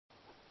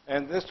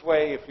And this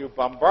way, if you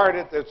bombard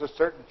it, there's a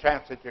certain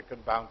chance that you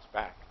can bounce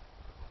back.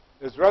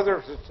 As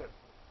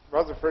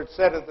Rutherford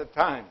said at the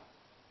time,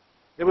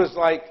 it was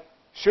like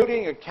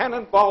shooting a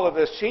cannonball at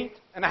a sheet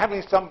and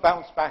having some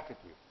bounce back at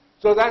you.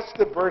 So that's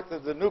the birth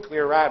of the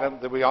nuclear atom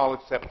that we all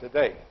accept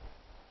today.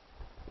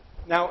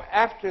 Now,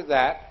 after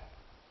that,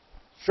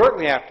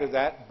 shortly after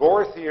that,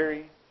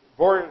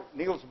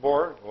 Niels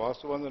Bohr, who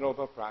also won the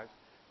Nobel Prize,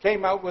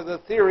 came out with a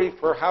theory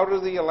for how do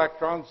the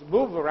electrons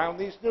move around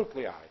these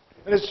nuclei.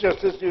 And it's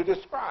just as you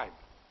described.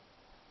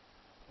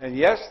 And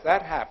yes,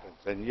 that happens.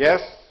 And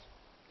yes,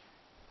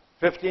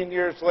 15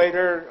 years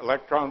later,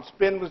 electron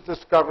spin was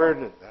discovered,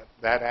 and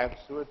that adds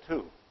to it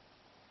too.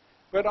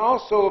 But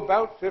also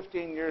about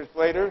 15 years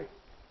later,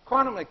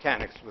 quantum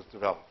mechanics was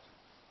developed.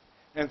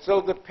 And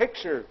so the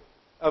picture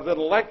of an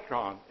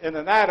electron in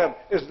an atom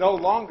is no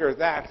longer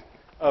that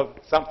of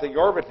something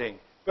orbiting,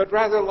 but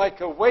rather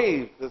like a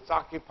wave that's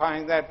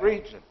occupying that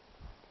region.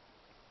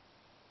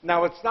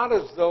 Now, it's not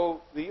as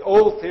though the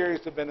old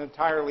theories have been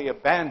entirely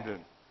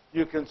abandoned.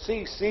 You can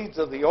see seeds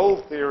of the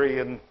old theory,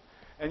 and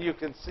you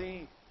can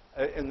see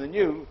in the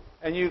new,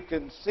 and you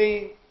can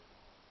see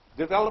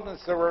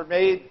developments that were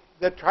made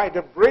that tried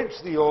to bridge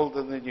the old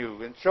and the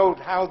new and showed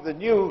how the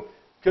new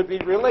could be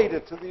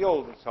related to the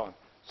old and so on.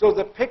 So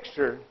the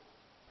picture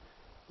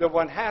that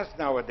one has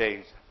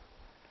nowadays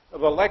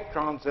of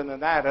electrons in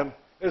an atom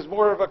is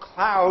more of a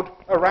cloud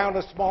around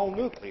a small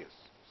nucleus,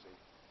 you see,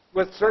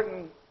 with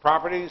certain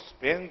properties,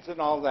 spins, and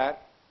all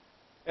that.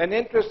 And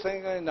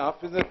interestingly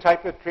enough, in the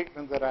type of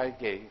treatment that I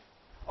gave,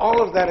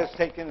 all of that is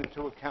taken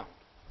into account.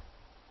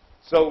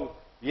 So,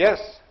 yes,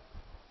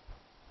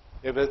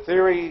 if a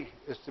theory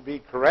is to be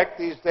correct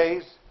these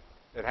days,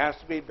 it has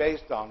to be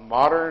based on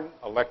modern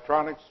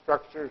electronic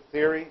structure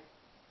theory.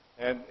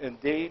 And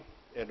indeed,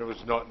 and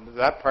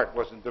that part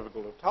wasn't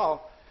difficult at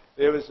all,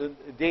 it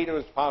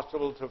was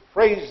possible to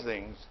phrase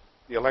things,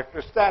 the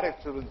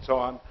electrostatics and so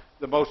on,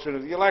 the motion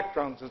of the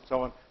electrons and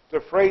so on, to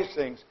phrase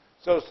things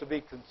so as to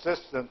be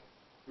consistent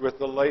with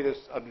the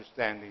latest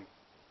understanding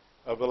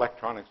of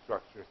electronic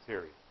structure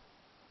theory.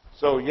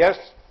 So yes,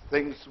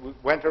 things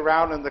went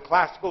around in the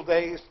classical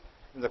days.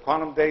 In the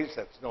quantum days,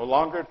 that's no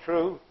longer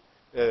true.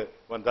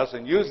 One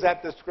doesn't use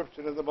that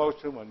description of the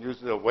motion. One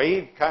uses a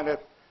wave kind of,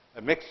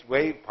 a mixed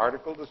wave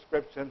particle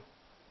description.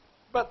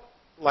 But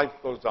life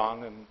goes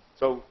on, and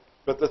so,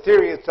 but the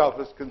theory itself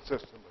is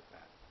consistent with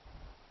that.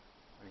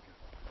 Thank you.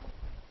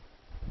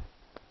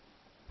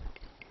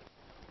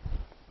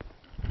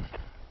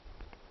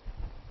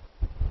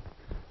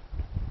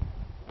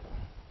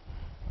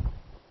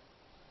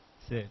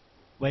 So,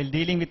 while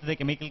dealing with the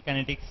chemical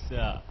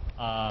kinetics,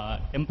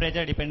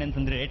 temperature dependence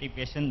on the rate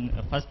equation,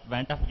 first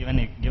Van 't Hoff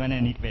given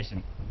an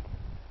equation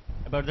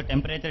about the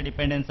temperature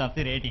dependence of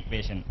the rate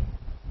equation.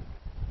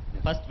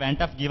 First Van 't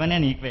Hoff given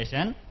an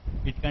equation,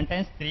 it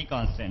contains 3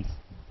 constants.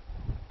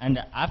 And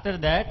after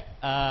that,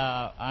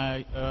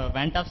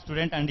 Van 't Hoff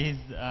student and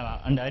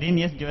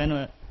Arrhenius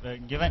given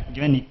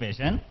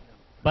equation.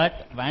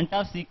 But Van 't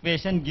Hoff's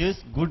equation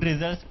gives good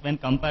results when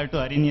compared to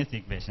Arrhenius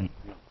equation.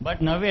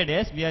 But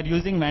nowadays, we are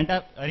using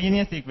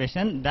Arrhenius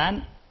equation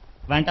than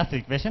Van 't Hoff's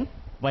equation.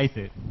 Why,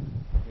 sir?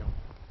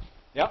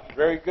 Yeah,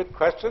 very good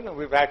question, and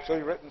we've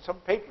actually written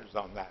some papers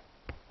on that.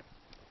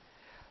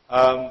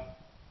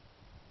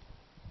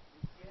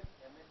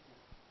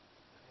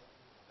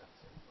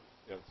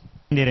 Yes.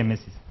 Dear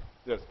MSc.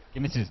 Yes.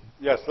 Chemistry.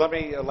 Yes, let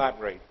me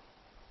elaborate.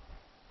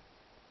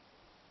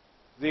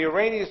 The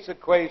Arrhenius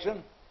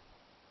equation,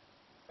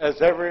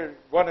 as every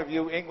one of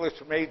you English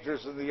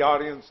majors in the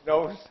audience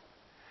knows,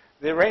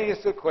 the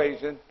Arrhenius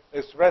equation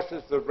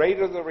expresses the rate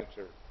of the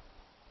reactor.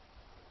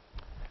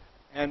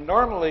 And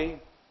normally,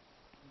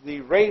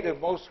 the rate of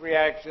most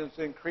reactions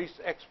increase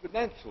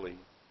exponentially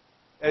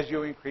as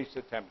you increase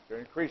the temperature.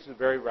 It increases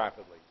very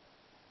rapidly.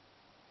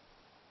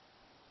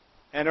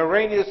 And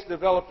Arrhenius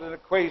developed an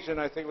equation,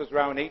 I think it was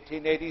around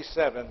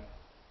 1887,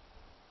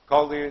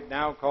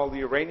 now called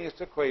the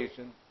Arrhenius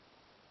equation,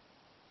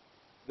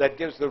 that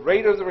gives the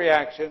rate of the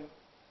reaction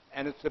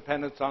and its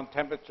dependence on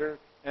temperature,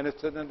 and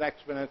it's in an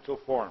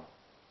exponential form.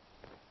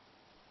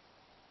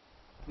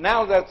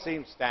 Now that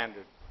seems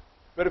standard.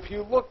 But if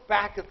you look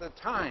back at the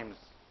times,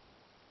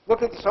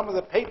 look at some of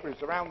the papers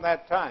around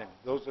that time,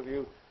 those of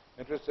you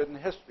interested in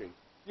history,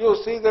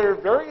 you'll see there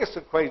are various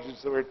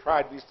equations that were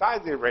tried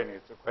besides the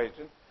Arrhenius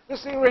equation. This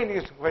is the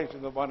Arrhenius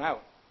equation that won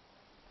out.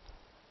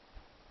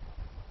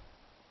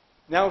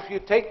 Now, if you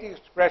take the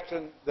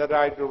expression that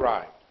I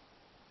derived,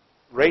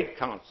 rate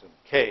constant,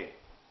 K,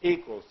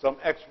 equals some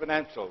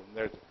exponential, and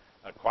there's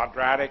a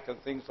quadratic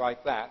and things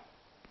like that,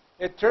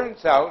 it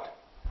turns out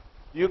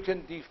you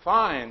can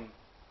define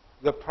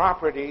the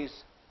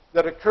properties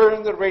that occur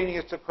in the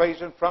Arrhenius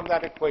equation from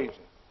that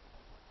equation.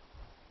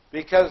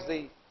 Because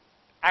the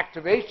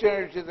activation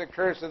energy that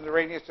occurs in the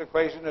Arrhenius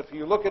equation, if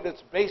you look at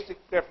its basic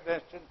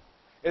definition,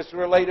 it's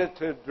related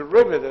to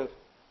derivative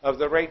of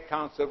the rate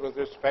constant with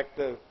respect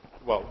to,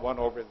 well, 1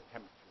 over the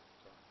temperature.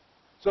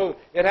 So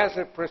it has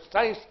a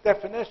precise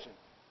definition.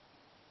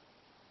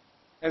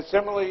 And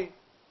similarly,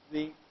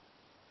 the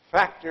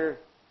factor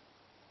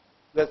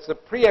that's the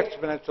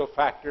pre-exponential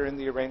factor in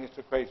the Arrhenius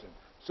equation.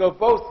 So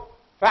both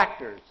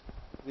factors,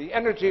 the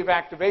energy of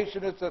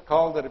activation is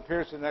called that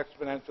appears in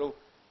exponential,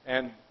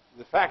 and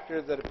the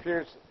factor that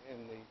appears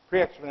in the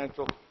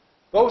pre-exponential,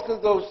 both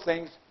of those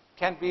things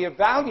can be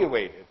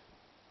evaluated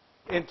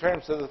in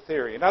terms of the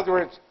theory. In other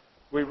words,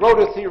 we wrote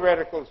a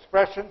theoretical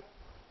expression,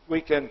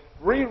 we can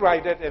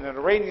rewrite it in an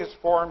Arrhenius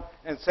form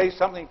and say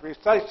something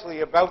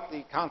precisely about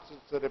the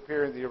constants that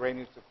appear in the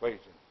Arrhenius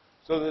equation.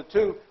 So the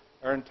two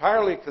are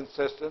entirely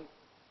consistent.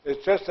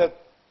 It's just that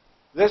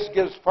this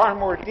gives far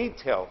more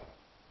detail.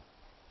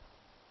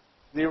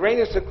 The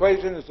Arrhenius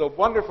equation is a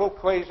wonderful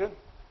equation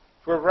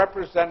for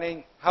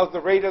representing how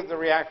the rate of the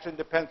reaction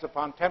depends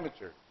upon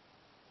temperature.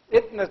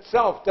 It in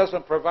itself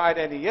doesn't provide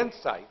any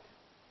insight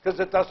because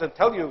it doesn't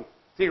tell you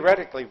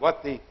theoretically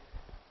what the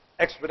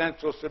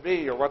exponential should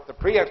be or what the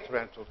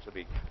pre-exponential should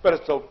be. But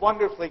it's a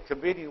wonderfully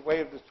convenient way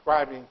of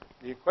describing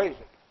the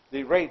equation,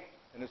 the rate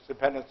and its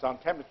dependence on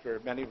temperature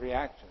of many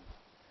reactions.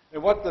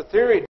 And what the theory